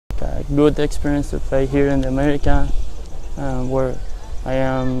a good experience to play here in the America, where I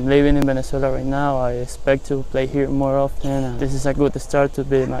am living in Venezuela right now. I expect to play here more often. This is a good start to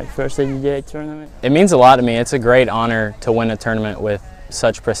be my first AJGA tournament. It means a lot to me. It's a great honor to win a tournament with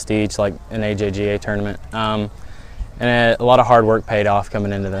such prestige like an AJGA tournament. And a lot of hard work paid off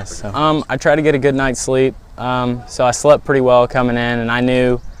coming into this. So, I tried to get a good night's sleep, so I slept pretty well coming in, and I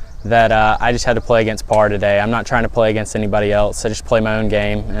knew that I just had to play against par today. I'm not trying to play against anybody else. I just play my own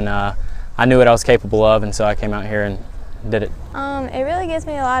game, and I knew what I was capable of, and so I came out here and did it. It really gives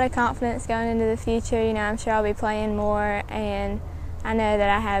me a lot of confidence going into the future. You know, I'm sure I'll be playing more, and I know that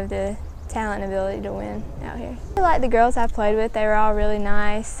I have the talent and ability to win out here. I like the girls I played with. They were all really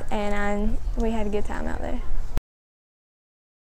nice, and we had a good time out there.